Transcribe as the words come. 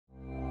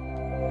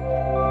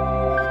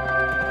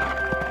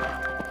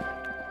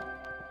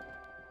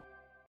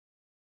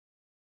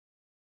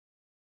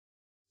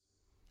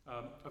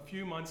A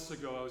few months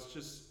ago, I was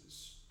just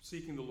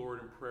seeking the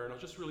Lord in prayer, and I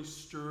was just really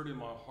stirred in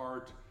my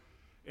heart.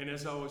 And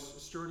as I was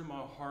stirred in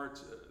my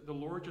heart, the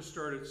Lord just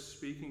started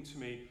speaking to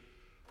me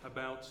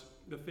about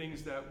the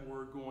things that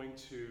were going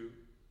to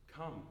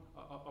come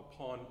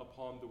upon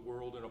the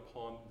world and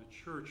upon the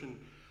church. And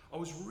I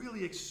was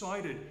really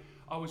excited.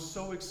 I was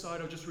so excited.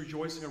 I was just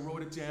rejoicing. I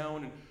wrote it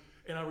down,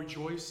 and I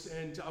rejoiced.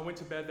 And I went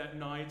to bed that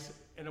night,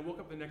 and I woke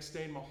up the next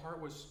day, and my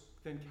heart was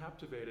then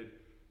captivated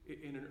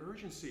in an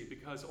urgency,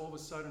 because all of a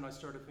sudden I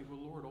started thinking,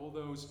 well, Lord, all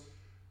those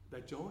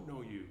that don't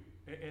know you.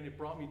 And it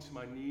brought me to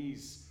my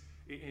knees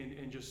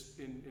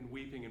in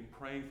weeping and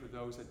praying for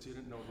those that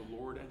didn't know the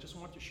Lord. And I just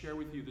want to share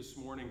with you this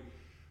morning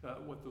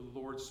what the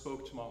Lord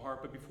spoke to my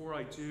heart. But before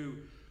I do,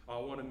 I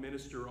want to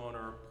minister on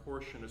our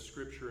portion of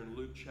Scripture in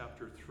Luke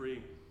chapter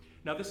 3.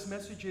 Now, this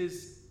message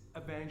is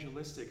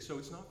evangelistic, so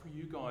it's not for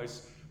you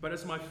guys. But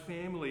as my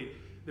family,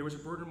 there was a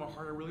burden in my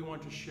heart. I really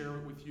wanted to share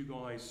it with you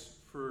guys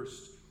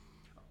first.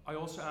 I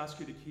also ask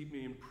you to keep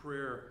me in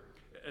prayer,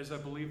 as I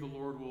believe the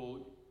Lord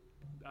will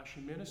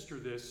actually minister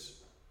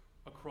this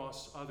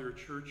across other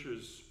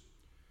churches.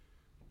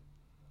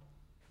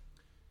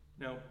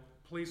 Now,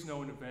 please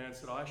know in advance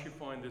that I actually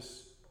find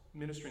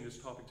ministering this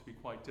topic to be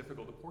quite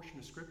difficult. The portion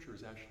of Scripture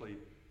is actually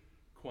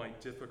quite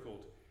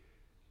difficult.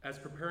 As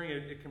preparing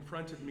it, it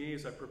confronted me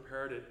as I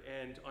prepared it,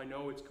 and I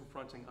know it's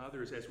confronting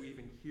others as we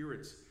even hear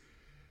it.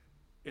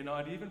 And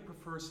I'd even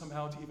prefer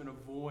somehow to even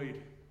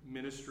avoid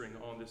ministering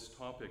on this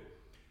topic.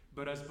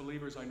 But as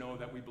believers, I know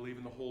that we believe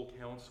in the whole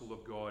counsel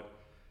of God.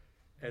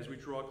 As we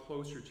draw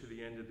closer to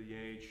the end of the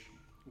age,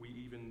 we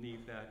even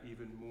need that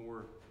even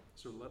more.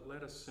 So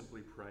let us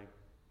simply pray.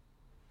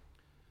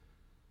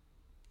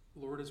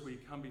 Lord, as we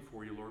come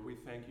before you, Lord, we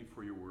thank you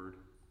for your word.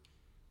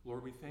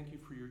 Lord, we thank you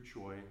for your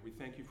joy. We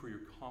thank you for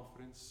your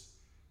confidence.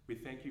 We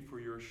thank you for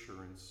your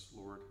assurance,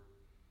 Lord.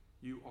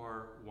 You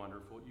are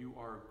wonderful. You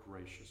are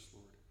gracious,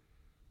 Lord.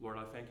 Lord,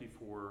 I thank you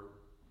for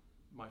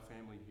my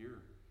family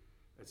here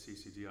at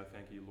CCD. I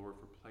thank you, Lord,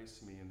 for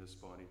placing me in this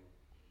body.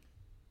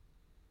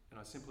 And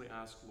I simply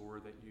ask,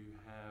 Lord, that you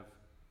have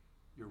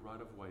your right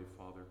of way,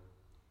 Father,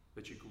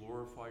 that you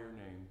glorify your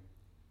name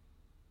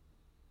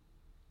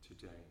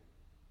today.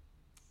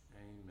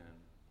 Amen.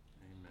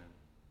 Amen.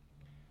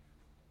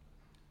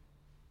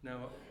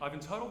 Now, I've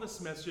entitled this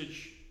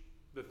message,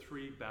 The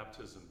Three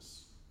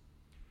Baptisms.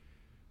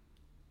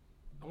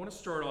 I want to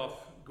start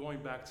off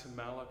going back to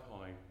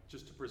Malachi,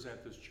 just to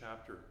present this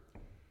chapter.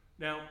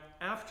 Now,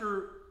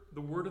 after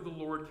the word of the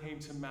Lord came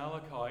to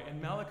Malachi,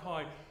 and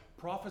Malachi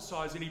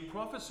prophesies, and he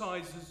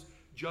prophesies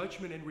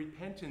judgment and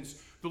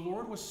repentance, the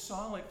Lord was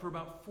silent for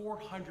about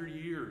 400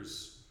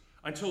 years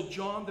until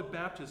John the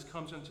Baptist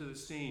comes onto the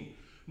scene.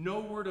 No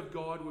word of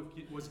God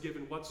was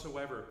given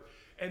whatsoever.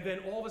 And then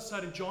all of a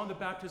sudden, John the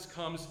Baptist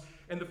comes,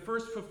 and the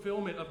first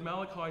fulfillment of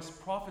Malachi's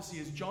prophecy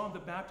is John the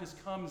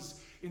Baptist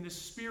comes in the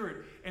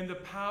spirit and the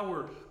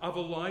power of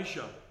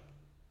Elijah.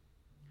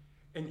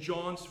 And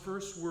John's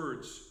first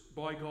words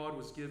by God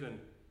was given,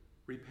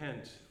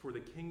 repent, for the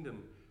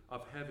kingdom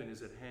of heaven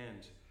is at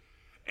hand.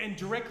 And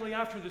directly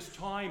after this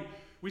time,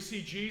 we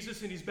see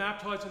Jesus, and he's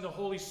baptized in the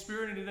Holy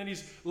Spirit, and then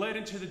he's led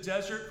into the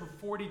desert for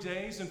 40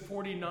 days and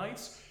 40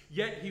 nights.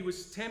 Yet he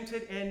was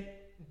tempted and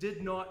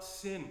did not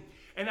sin.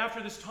 And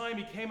after this time,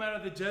 he came out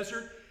of the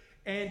desert,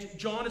 and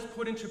John is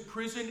put into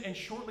prison. And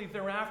shortly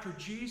thereafter,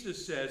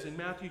 Jesus says in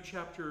Matthew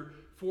chapter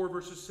 4,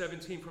 verses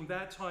 17, from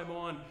that time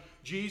on,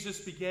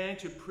 Jesus began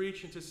to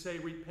preach and to say,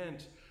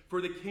 repent,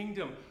 for the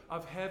kingdom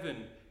of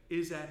heaven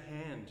is at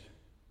hand.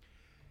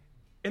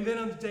 And then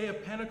on the day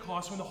of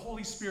Pentecost, when the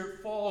Holy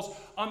Spirit falls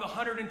on the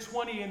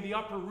 120 in the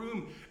upper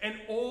room, and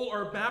all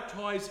are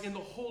baptized in the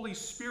Holy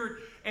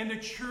Spirit, and the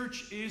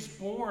church is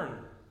born.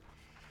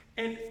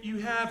 And you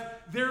have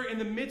there in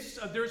the midst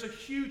of, there's a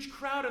huge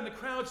crowd, and the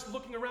crowd's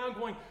looking around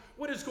going,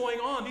 what is going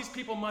on? These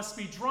people must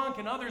be drunk.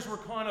 And others were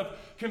kind of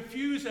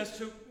confused as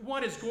to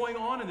what is going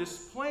on in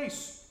this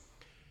place.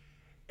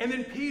 And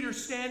then Peter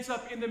stands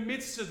up in the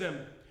midst of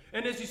them.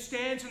 And as he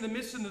stands in the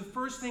midst of them, the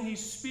first thing he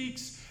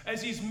speaks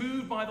as he's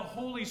moved by the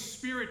Holy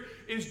Spirit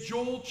is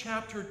Joel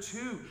chapter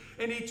 2.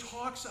 And he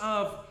talks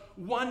of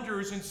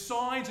wonders and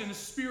signs and the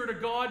Spirit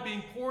of God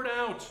being poured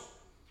out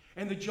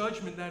and the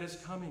judgment that is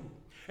coming.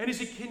 And as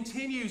he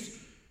continues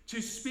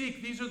to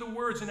speak, these are the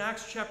words in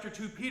Acts chapter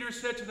 2. Peter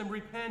said to them,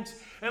 repent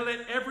and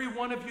let every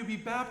one of you be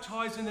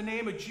baptized in the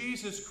name of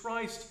Jesus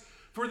Christ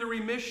for the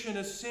remission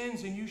of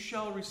sins, and you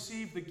shall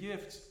receive the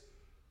gift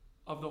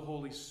of the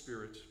Holy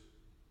Spirit.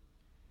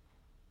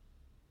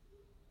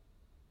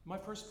 My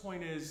first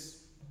point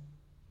is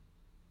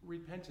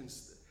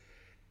repentance.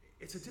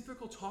 It's a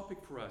difficult topic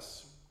for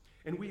us,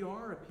 and we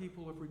are a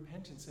people of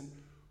repentance. And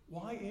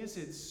why is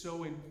it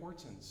so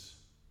important?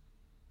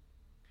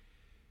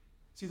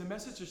 See, the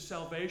message of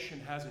salvation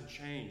hasn't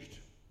changed.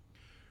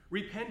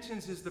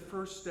 Repentance is the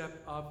first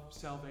step of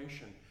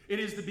salvation. It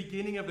is the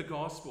beginning of the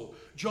gospel.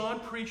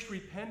 John preached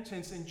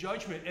repentance and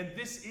judgment, and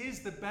this is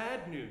the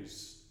bad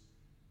news.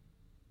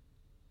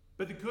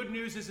 But the good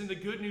news isn't the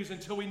good news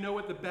until we know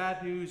what the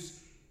bad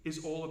news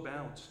is all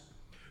about.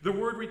 The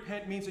word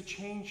repent means a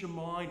change of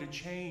mind, a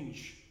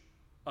change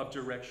of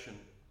direction.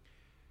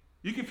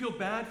 You can feel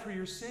bad for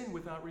your sin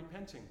without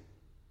repenting.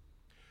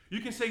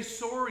 You can say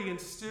sorry and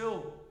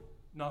still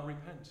not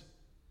repent.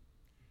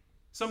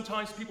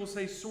 Sometimes people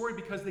say sorry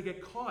because they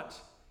get caught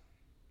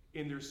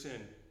in their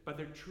sin, but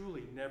they're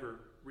truly never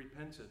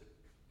repented.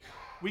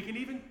 We can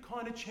even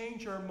kind of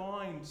change our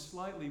mind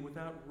slightly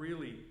without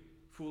really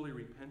fully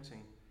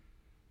repenting.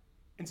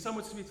 And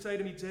someone would say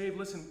to me, Dave,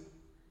 listen,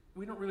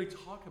 we don't really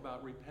talk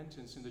about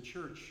repentance in the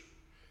church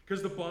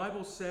because the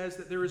Bible says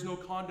that there is no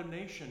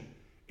condemnation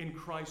in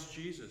Christ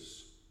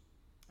Jesus.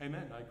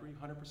 Amen. I agree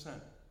 100%.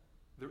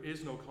 There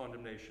is no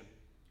condemnation.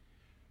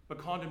 But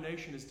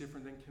condemnation is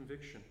different than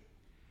conviction.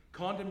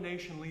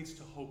 Condemnation leads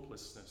to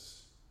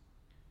hopelessness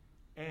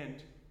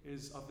and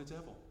is of the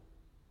devil.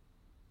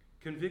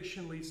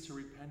 Conviction leads to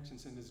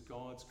repentance and is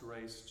God's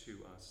grace to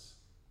us.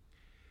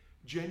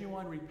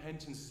 Genuine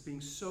repentance is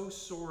being so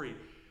sorry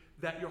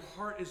that your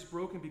heart is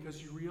broken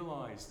because we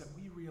realize that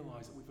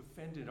we've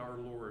offended our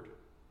Lord.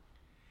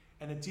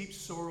 And a deep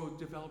sorrow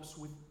develops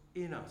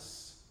within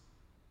us.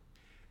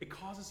 It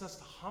causes us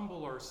to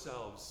humble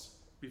ourselves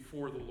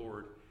before the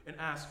Lord and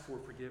ask for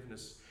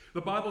forgiveness.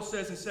 The Bible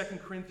says in 2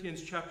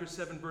 Corinthians chapter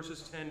 7,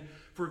 verses 10,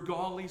 "For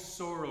godly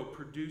sorrow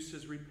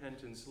produces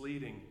repentance,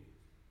 leading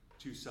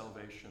to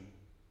salvation."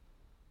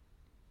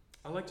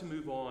 I'd like to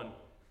move on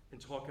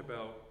and talk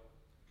about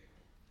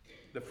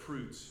the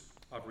fruits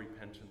of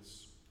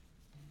repentance.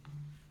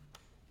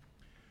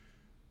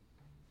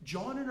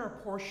 John, in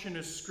our portion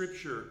of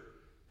Scripture,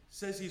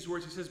 says these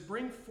words. He says,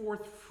 "Bring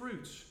forth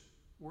fruit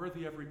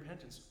worthy of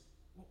repentance."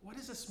 What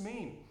does this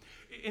mean?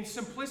 In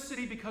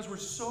simplicity, because we're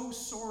so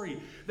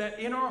sorry that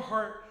in our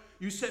heart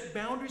you set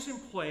boundaries in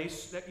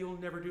place that you'll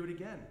never do it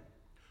again.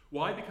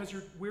 Why? Because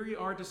we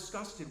are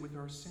disgusted with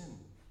our sin.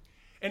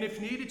 And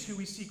if needed to,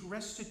 we seek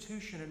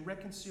restitution and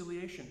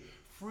reconciliation,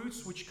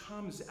 fruits which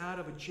comes out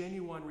of a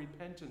genuine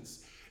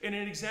repentance. And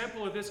an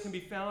example of this can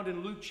be found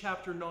in Luke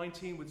chapter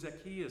 19 with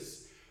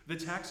Zacchaeus, the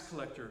tax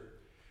collector.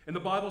 And the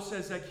Bible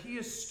says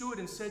Zacchaeus stood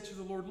and said to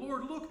the Lord,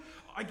 "Lord, look,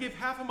 I give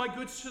half of my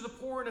goods to the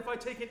poor, and if I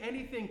take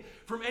anything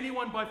from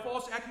anyone by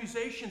false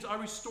accusations, I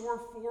restore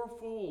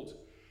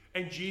fourfold."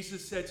 And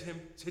Jesus said to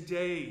him,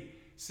 "Today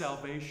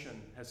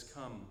salvation has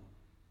come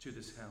to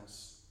this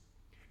house."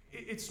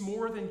 It's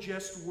more than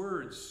just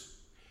words.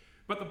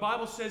 But the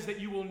Bible says that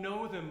you will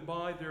know them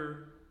by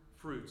their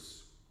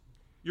fruits.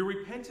 Your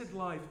repentant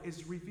life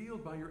is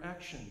revealed by your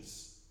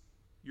actions,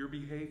 your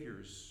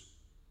behaviors.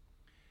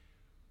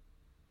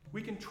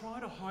 We can try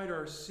to hide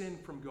our sin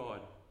from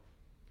God,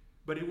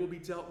 but it will be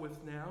dealt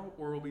with now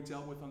or it will be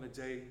dealt with on the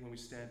day when we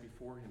stand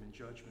before Him in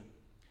judgment.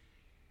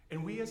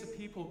 And we as a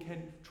people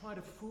can try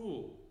to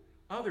fool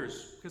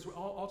others because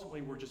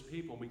ultimately we're just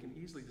people and we can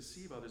easily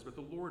deceive others, but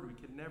the Lord we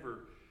can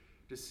never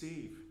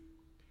deceive.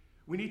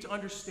 We need to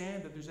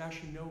understand that there's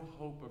actually no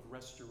hope of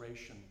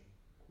restoration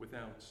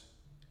without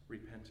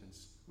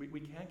repentance. We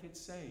can't get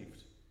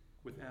saved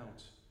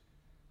without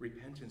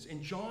repentance.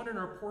 And John, in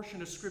our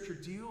portion of Scripture,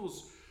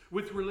 deals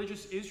with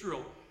religious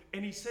Israel.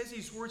 And he says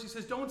these words. He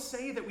says, "Don't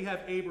say that we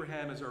have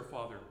Abraham as our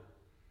father.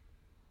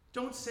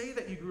 Don't say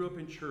that you grew up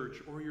in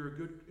church or you're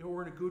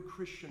in a good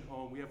Christian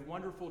home. We have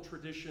wonderful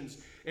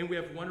traditions and we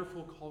have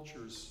wonderful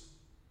cultures.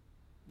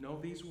 No,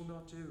 these will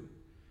not do."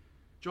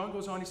 John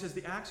goes on, he says,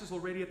 "The axe is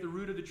already at the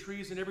root of the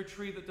trees, and every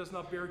tree that does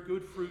not bear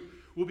good fruit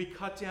will be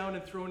cut down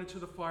and thrown into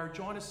the fire."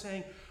 John is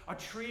saying a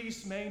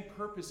tree's main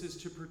purpose is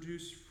to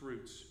produce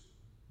fruit.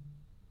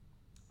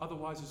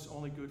 Otherwise, it's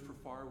only good for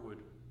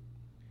firewood.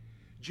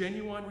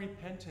 Genuine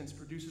repentance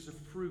produces a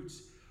fruit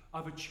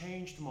of a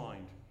changed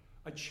mind,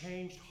 a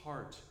changed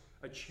heart,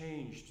 a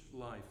changed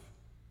life.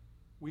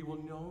 We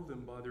will know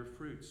them by their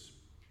fruits.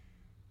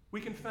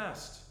 We can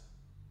fast.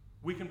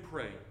 We can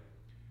pray.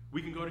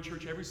 We can go to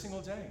church every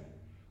single day.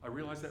 I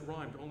realize that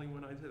rhymed only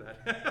when I did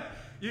that.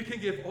 You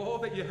can give all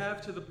that you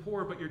have to the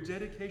poor, but your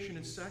dedication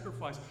and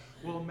sacrifice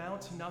will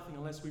amount to nothing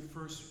unless we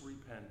first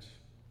repent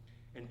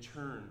and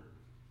turn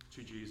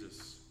to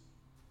Jesus.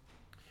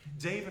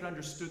 David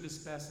understood this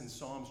best in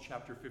Psalms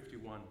chapter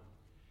 51.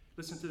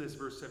 Listen to this,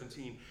 verse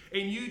 17.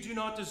 "And you do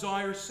not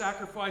desire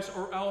sacrifice,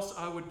 or else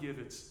I would give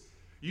it.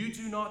 You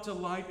do not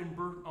delight in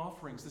burnt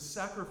offerings." The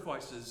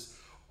sacrifices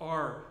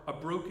are a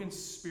broken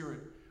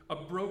spirit, a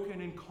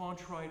broken and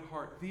contrite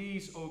heart.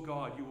 These, O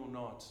God, you will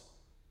not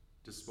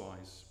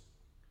despise.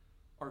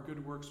 Our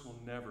good works will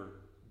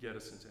never get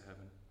us into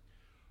heaven.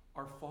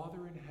 Our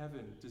Father in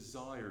heaven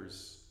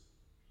desires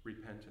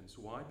repentance.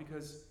 Why?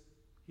 Because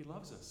He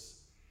loves us.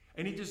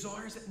 And He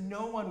desires that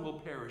no one will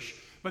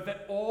perish, but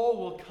that all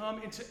will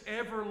come into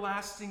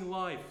everlasting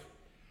life.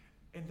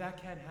 And that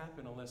can't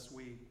happen unless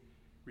we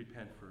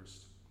repent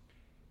first.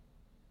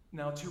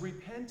 Now, to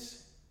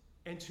repent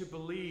and to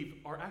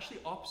believe are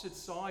actually opposite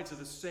sides of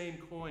the same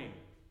coin.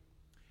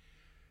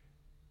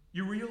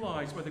 You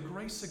realize by the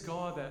grace of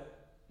God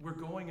that we're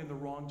going in the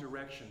wrong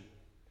direction.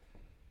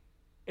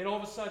 And all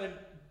of a sudden,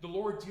 the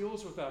Lord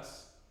deals with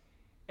us.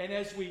 And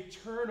as we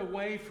turn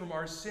away from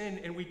our sin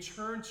and we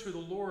turn to the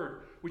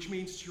Lord, which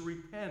means to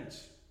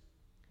repent,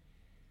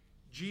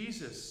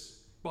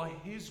 Jesus, by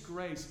His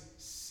grace,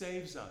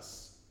 saves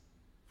us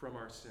from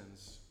our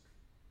sins.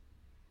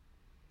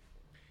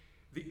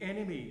 The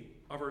enemy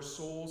of our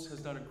souls has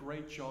done a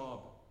great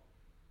job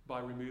by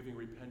removing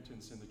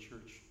repentance in the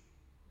church.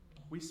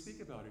 We speak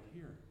about it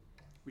here.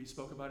 We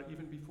spoke about it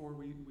even before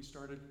we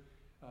started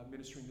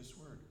ministering this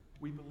word.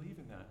 We believe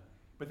in that.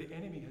 But the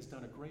enemy has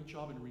done a great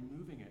job in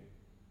removing it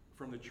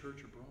from the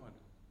church abroad.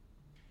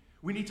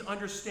 We need to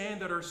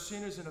understand that our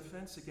sin is an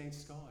offense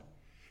against God.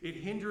 It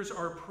hinders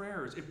our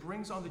prayers. It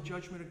brings on the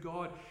judgment of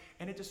God.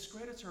 And it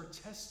discredits our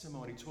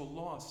testimony to a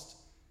lost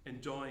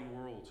and dying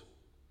world.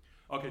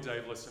 Okay,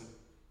 Dave, listen.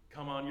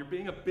 Come on, you're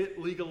being a bit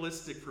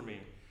legalistic for me.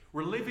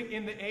 We're living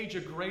in the age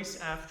of grace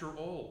after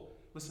all.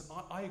 Listen,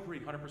 I agree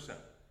 100%.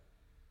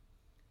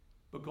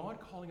 But God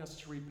calling us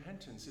to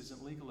repentance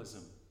isn't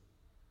legalism.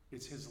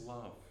 It's his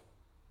love.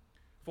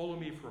 Follow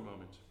me for a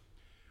moment.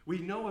 We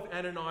know of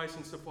Ananias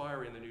and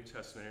Sapphira in the New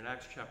Testament, in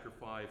Acts chapter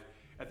 5,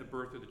 at the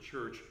birth of the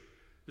church.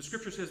 The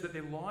scripture says that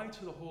they lied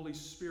to the Holy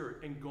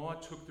Spirit and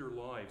God took their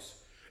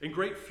lives. And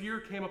great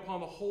fear came upon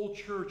the whole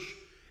church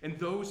and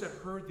those that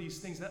heard these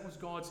things. That was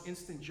God's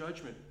instant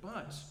judgment.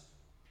 But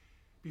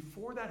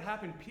before that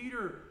happened,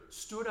 Peter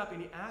stood up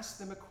and he asked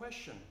them a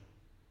question.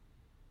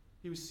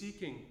 He was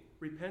seeking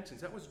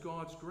repentance. That was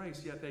God's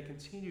grace, yet they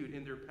continued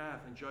in their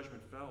path and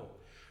judgment fell.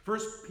 1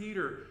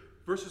 Peter,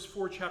 verses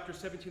 4, chapter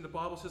 17, the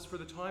Bible says, "For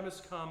the time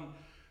has come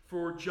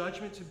for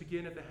judgment to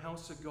begin at the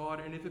house of God,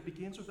 and if it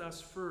begins with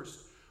us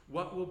first,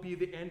 what will be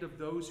the end of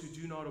those who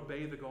do not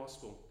obey the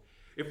gospel?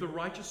 If the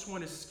righteous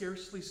one is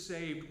scarcely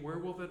saved, where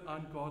will the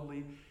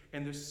ungodly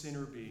and the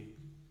sinner be?"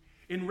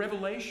 In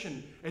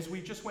Revelation, as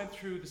we just went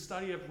through the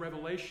study of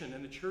Revelation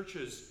and the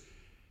churches,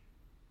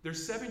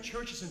 there's 7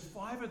 churches, and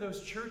 5 of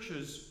those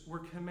churches were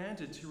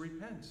commanded to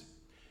repent.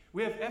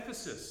 We have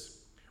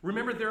Ephesus.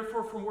 "Remember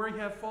therefore from where you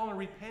have fallen,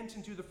 repent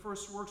and do the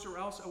first works, or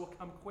else I will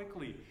come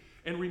quickly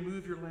and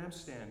remove your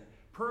lampstand.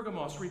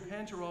 Pergamos,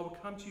 repent, or I will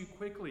come to you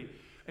quickly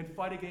and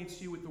fight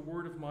against you with the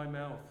word of my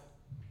mouth."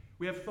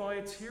 We have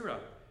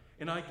Thyatira.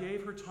 "And I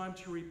gave her time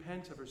to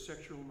repent of her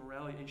sexual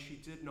immorality, and she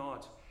did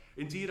not.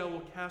 Indeed, I will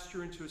cast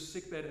her into a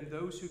sickbed, and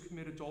those who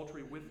commit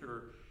adultery with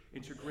her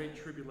into great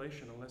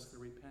tribulation, unless they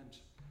repent."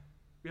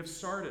 We have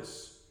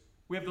Sardis.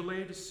 We have the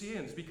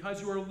Laodiceans.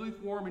 "Because you are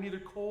lukewarm and neither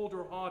cold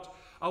or hot,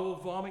 I will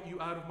vomit you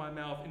out of my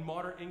mouth." In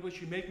modern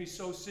English, "You make me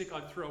so sick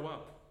I throw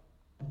up."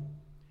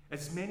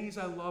 "As many as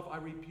I love, I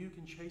rebuke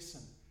and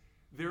chasten.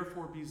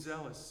 Therefore be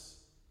zealous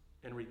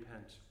and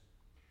repent."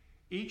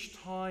 Each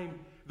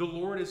time the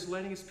Lord is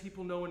letting his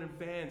people know in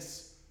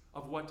advance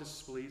of what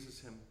displeases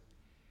him.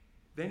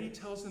 Then he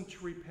tells them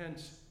to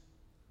repent.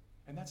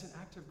 And that's an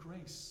act of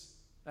grace.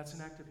 That's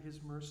an act of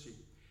his mercy.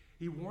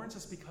 He warns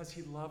us because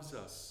he loves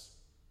us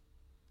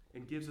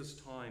and gives us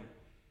time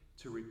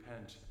to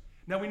repent.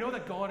 Now we know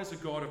that God is a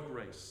God of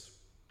grace.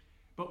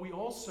 But we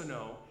also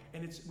know,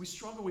 and we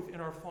struggle with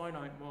in our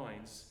finite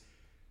minds,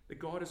 that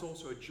God is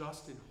also a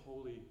just and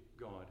holy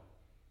God.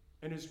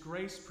 And his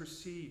grace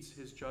precedes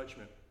his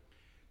judgment.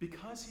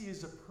 Because he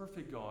is a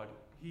perfect God,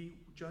 he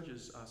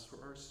judges us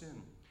for our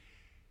sin.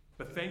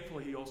 But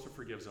thankfully, he also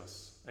forgives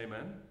us.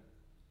 Amen?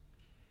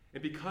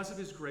 And because of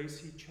his grace,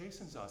 he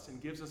chastens us and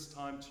gives us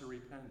time to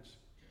repent.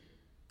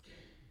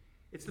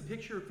 It's the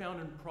picture found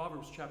in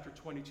Proverbs chapter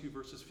 22,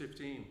 verses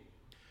 15.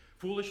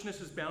 "Foolishness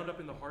is bound up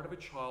in the heart of a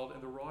child,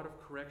 and the rod of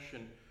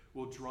correction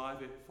will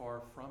drive it far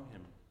from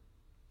him."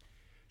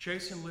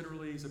 Chasten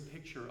literally is a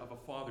picture of a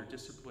father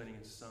disciplining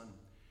his son.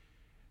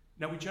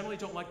 Now, we generally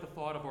don't like the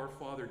thought of our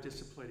Father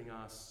disciplining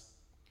us,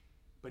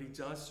 but he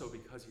does so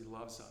because he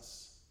loves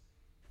us.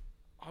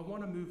 I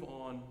want to move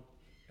on,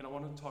 and I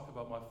want to talk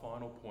about my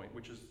final point,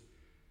 which is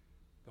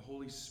the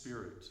Holy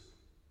Spirit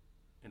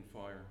and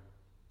fire.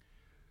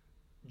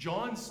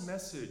 John's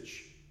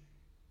message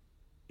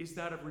is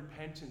that of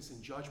repentance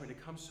and judgment.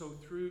 It comes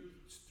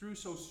through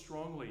so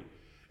strongly,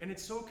 and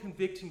it's so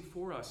convicting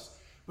for us,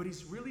 but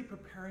he's really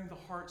preparing the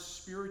heart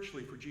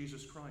spiritually for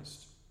Jesus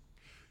Christ.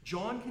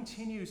 John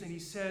continues and he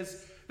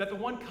says that the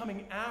one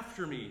coming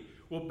after me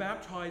will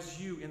baptize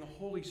you in the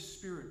Holy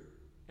Spirit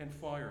and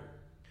fire.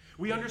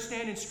 We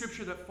understand in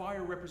Scripture that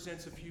fire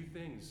represents a few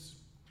things.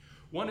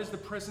 One is the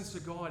presence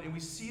of God, and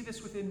we see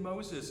this within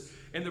Moses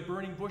and the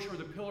burning bush or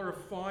the pillar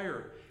of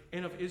fire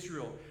and of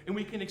Israel. And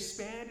we can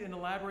expand and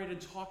elaborate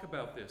and talk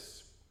about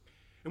this.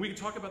 And we can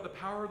talk about the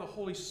power of the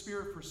Holy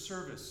Spirit for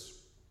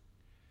service,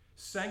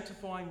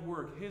 sanctifying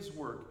work, his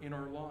work in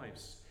our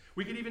lives.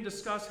 We could even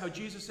discuss how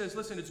Jesus says,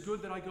 "Listen, it's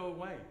good that I go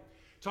away."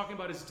 Talking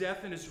about his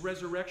death and his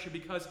resurrection,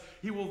 because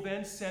he will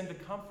then send the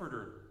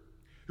Comforter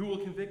who will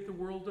convict the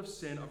world of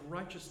sin, of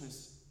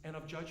righteousness, and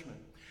of judgment.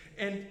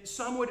 And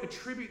some would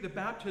attribute the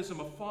baptism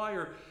of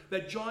fire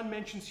that John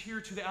mentions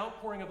here to the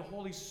outpouring of the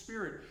Holy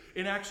Spirit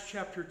in Acts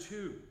chapter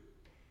 2.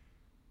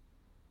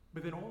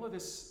 But then all of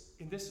this,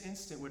 in this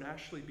instant, would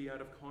actually be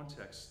out of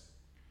context.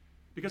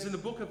 Because in the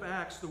book of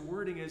Acts, the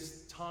wording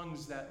is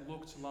tongues that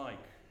looked like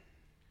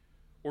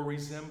or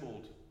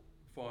resembled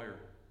fire.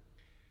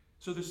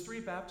 So there's 3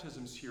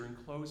 baptisms here in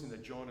closing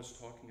that John is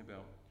talking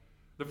about.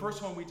 The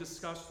first one we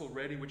discussed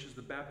already, which is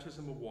the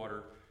baptism of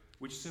water.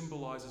 which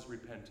symbolizes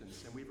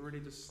repentance, and we've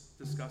already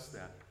discussed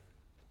that.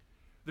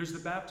 There's the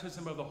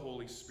baptism of the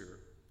Holy Spirit,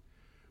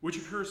 which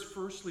occurs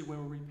firstly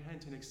when we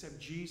repent and accept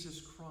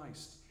Jesus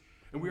Christ,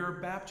 and we are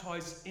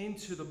baptized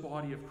into the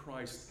body of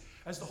Christ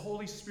as the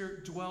Holy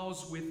Spirit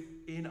dwells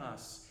within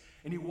us,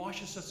 and he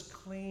washes us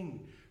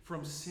clean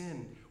from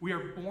sin. We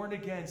are born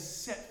again,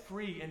 set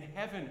free, and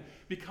heaven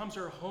becomes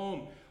our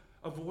home,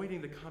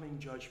 avoiding the coming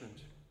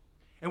judgment.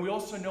 And we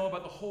also know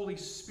about the Holy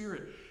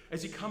Spirit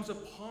as he comes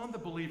upon the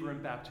believer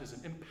in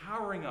baptism,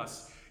 empowering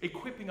us,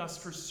 equipping us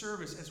for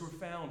service, as we're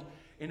found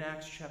in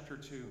Acts chapter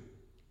 2.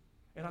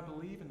 And I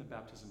believe in the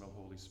baptism of the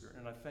Holy Spirit,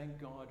 and I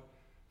thank God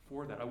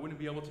for that. I wouldn't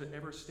be able to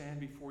ever stand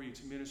before you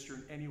to minister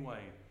in any way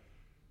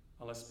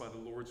unless by the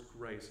Lord's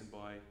grace and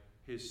by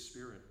his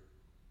Spirit.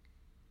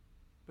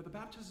 But the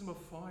baptism of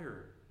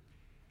fire.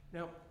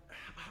 Now,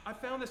 I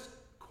found this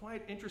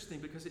quite interesting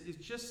because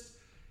it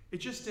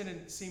just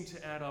didn't seem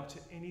to add up to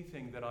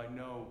anything that I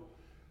know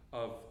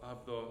of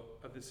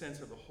the sense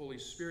of the Holy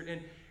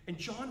Spirit. And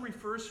John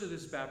refers to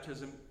this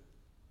baptism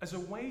as a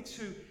way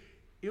to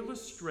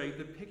illustrate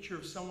the picture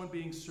of someone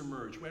being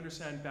submerged. We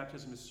understand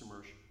baptism is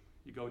submersion.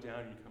 You go down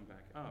and you come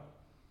back up.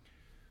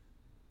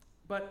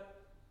 But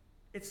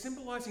it's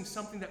symbolizing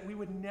something that we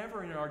would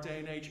never in our day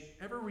and age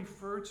ever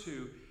refer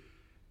to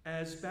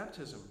as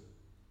baptism,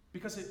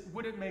 because it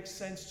wouldn't make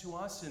sense to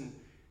us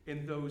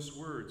in those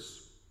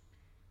words.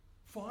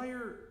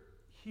 Fire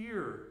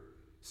here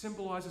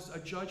symbolizes a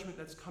judgment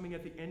that's coming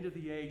at the end of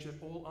the age that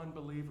all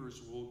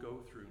unbelievers will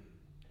go through.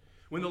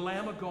 When the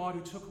Lamb of God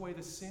who took away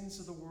the sins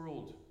of the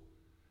world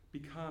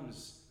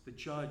becomes the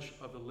judge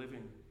of the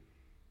living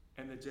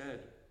and the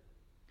dead.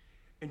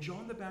 And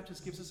John the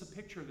Baptist gives us a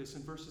picture of this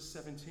in verses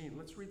 17.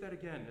 Let's read that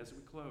again as we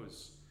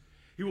close.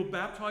 He will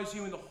baptize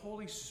you in the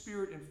Holy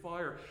Spirit and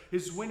fire.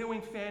 His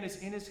winnowing fan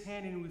is in his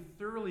hand, and he will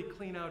thoroughly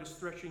clean out his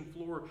threshing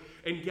floor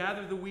and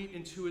gather the wheat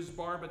into his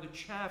barn, but the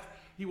chaff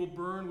he will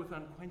burn with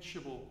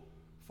unquenchable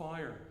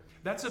fire.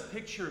 That's a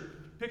picture.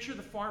 Picture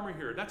the farmer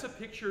here. That's a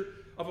picture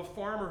of a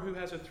farmer who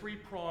has a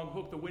three-prong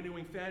hook, the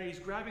winnowing fan, and he's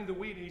grabbing the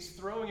wheat and he's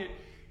throwing it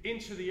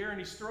into the air, and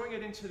he's throwing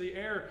it into the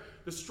air.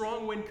 The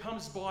strong wind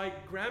comes by,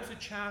 grabs the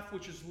chaff,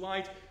 which is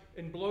light,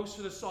 and blows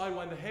to the side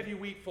while the heavy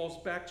wheat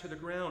falls back to the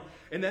ground.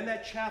 And then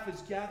that chaff is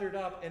gathered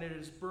up and it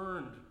is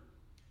burned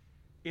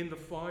in the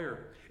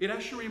fire. It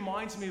actually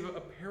reminds me of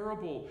a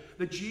parable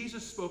that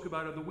Jesus spoke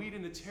about of the wheat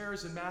and the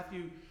tares in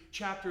Matthew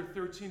chapter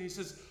 13. He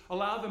says,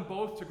 allow them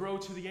both to grow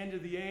to the end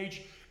of the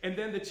age, and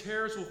then the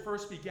tares will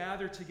first be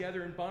gathered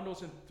together in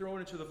bundles and thrown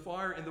into the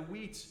fire, and the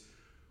wheat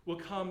will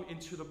come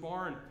into the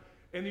barn.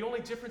 And the only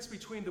difference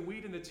between the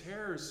wheat and the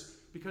tares,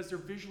 because they're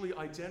visually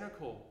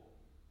identical,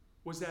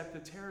 was that the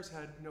tares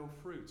had no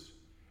fruit.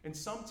 And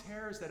some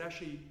tares that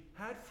actually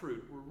had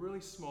fruit were really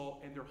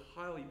small and they're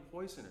highly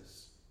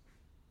poisonous.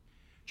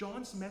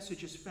 John's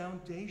message is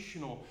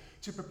foundational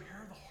to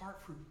prepare the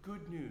heart for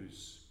good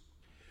news.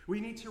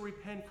 We need to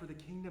repent, for the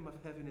kingdom of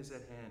heaven is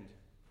at hand.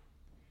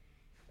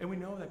 And we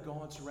know that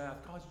God's wrath,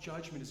 God's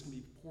judgment is going to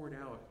be poured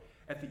out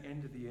at the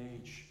end of the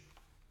age.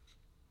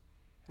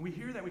 And we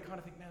hear that, we kind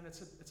of think, man,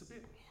 it's a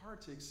bit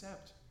hard to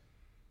accept.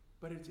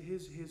 But it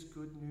is his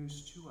good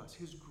news to us,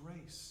 his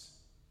grace.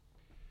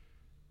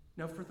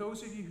 Now, for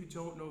those of you who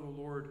don't know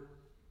the Lord,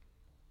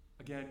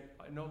 again,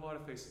 I know a lot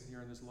of faces here,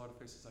 and there's a lot of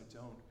faces I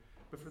don't.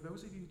 But for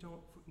those of you who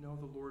don't know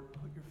the Lord,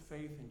 put your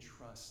faith and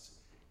trust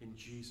in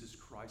Jesus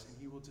Christ, and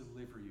he will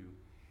deliver you.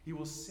 He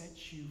will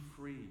set you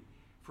free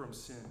from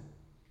sin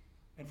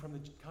and from the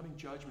coming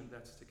judgment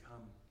that's to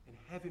come. And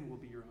heaven will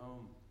be your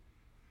home.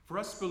 For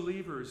us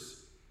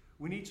believers,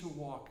 we need to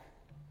walk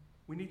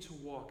in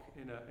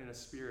a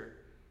spirit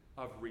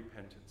of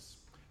repentance.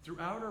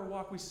 Throughout our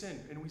walk we sin,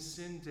 and we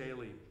sin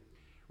daily.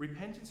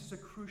 Repentance is a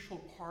crucial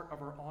part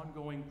of our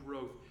ongoing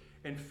growth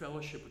and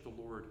fellowship with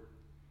the Lord.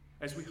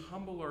 As we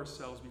humble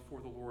ourselves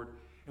before the Lord,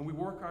 and we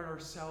work out our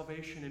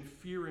salvation in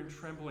fear and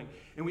trembling,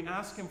 and we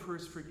ask him for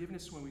his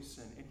forgiveness when we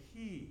sin, and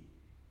he,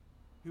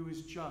 who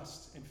is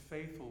just and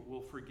faithful, will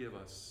forgive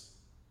us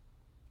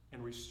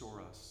and restore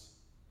us.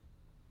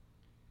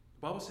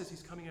 The Bible says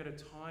he's coming at a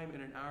time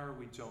and an hour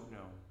we don't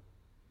know.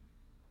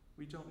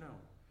 We don't know.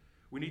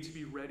 We need to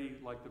be ready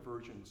like the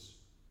virgins.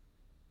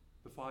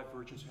 The 5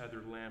 virgins had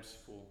their lamps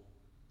full,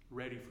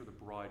 ready for the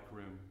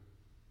bridegroom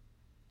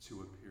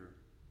to appear.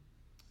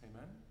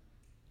 Amen?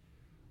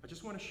 I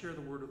just want to share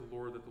the word of the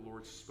Lord that the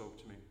Lord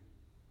spoke to me.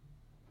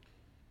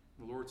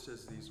 The Lord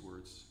says these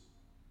words.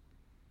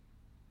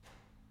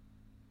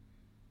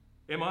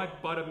 Am I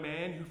but a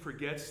man who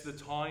forgets the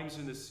times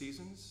and the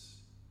seasons?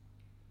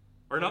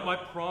 Are not my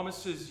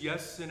promises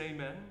yes and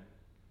amen?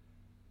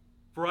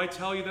 For I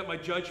tell you that my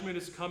judgment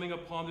is coming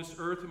upon this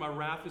earth, and my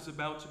wrath is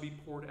about to be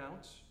poured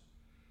out.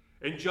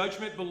 And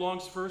judgment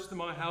belongs first to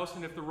my house,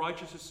 and if the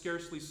righteous is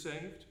scarcely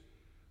saved,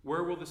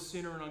 where will the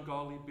sinner and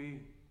ungodly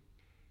be?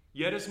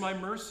 Yet as my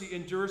mercy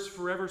endures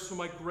forever, so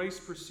my grace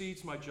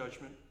precedes my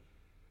judgment,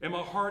 and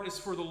my heart is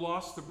for the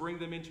lost to bring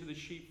them into the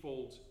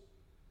sheepfold.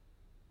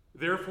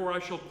 Therefore I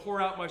shall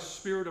pour out my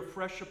spirit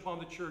afresh upon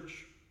the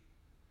church.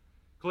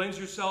 Cleanse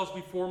yourselves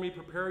before me,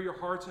 prepare your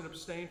hearts, and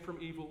abstain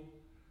from evil.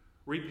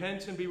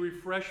 Repent and be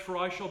refreshed, for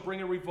I shall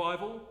bring a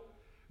revival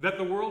that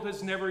the world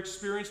has never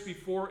experienced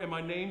before, and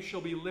my name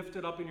shall be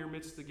lifted up in your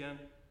midst again.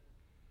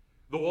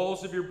 The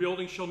walls of your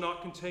building shall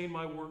not contain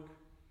my work.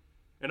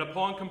 And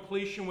upon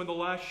completion, when the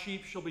last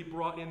sheep shall be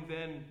brought in,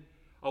 then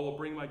I will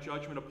bring my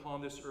judgment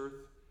upon this earth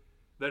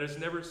that has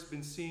never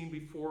been seen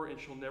before and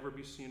shall never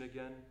be seen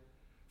again.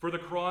 For the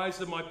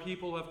cries of my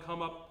people have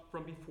come up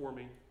from before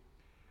me,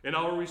 and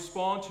I will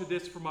respond to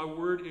this, for my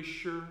word is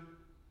sure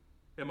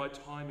and my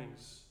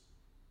timings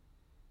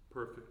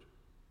perfect.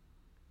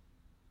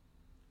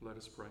 Let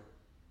us pray.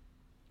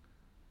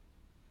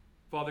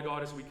 Father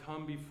God, as we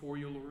come before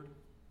you,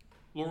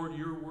 Lord,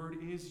 your word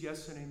is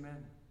yes and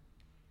amen.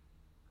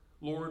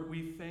 Lord,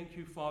 we thank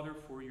you, Father,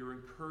 for your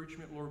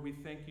encouragement. Lord, we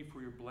thank you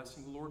for your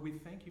blessing. Lord, we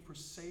thank you for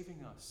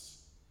saving us,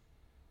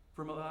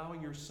 from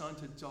allowing your Son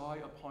to die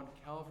upon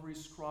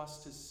Calvary's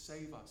cross to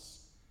save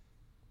us,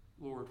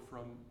 Lord,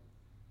 from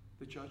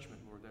the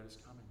judgment, Lord, that is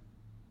coming.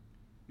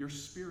 Your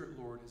Spirit,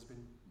 Lord, has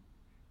been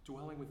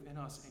dwelling within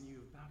us, and you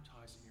have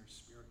baptized in your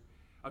Spirit,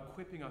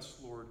 equipping us,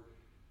 Lord,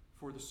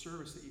 for the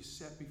service that you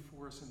set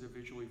before us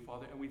individually,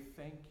 Father, and we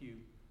thank you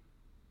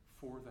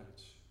for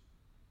that.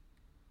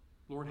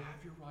 Lord,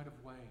 have your right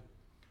of way.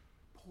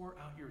 Pour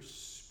out your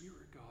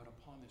Spirit, God,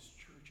 upon this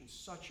church in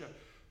such a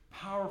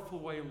powerful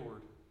way,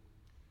 Lord.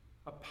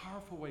 A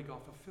powerful way,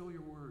 God. Fulfill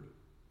your word.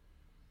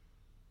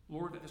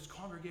 Lord, that this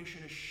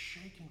congregation is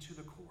shaken to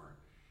the core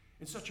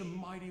in such a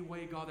mighty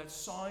way, God, that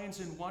signs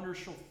and wonders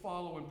shall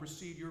follow and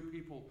precede your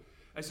people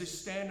as they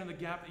stand in the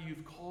gap that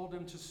you've called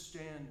them to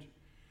stand,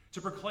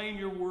 to proclaim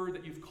your word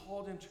that you've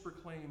called them to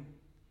proclaim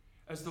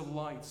as the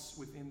lights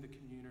within the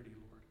community,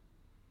 Lord.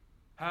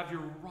 Have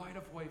your right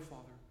of way,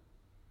 Father.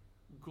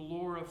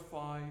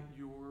 Glorify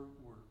your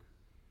work.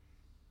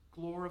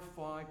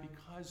 Glorify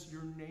because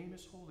your name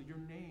is holy, your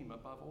name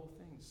above all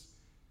things.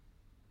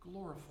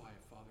 Glorify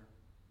it, Father.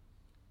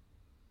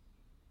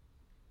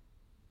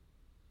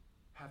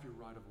 Have your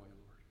right of way,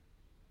 Lord.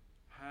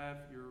 Have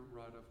your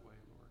right of way,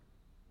 Lord.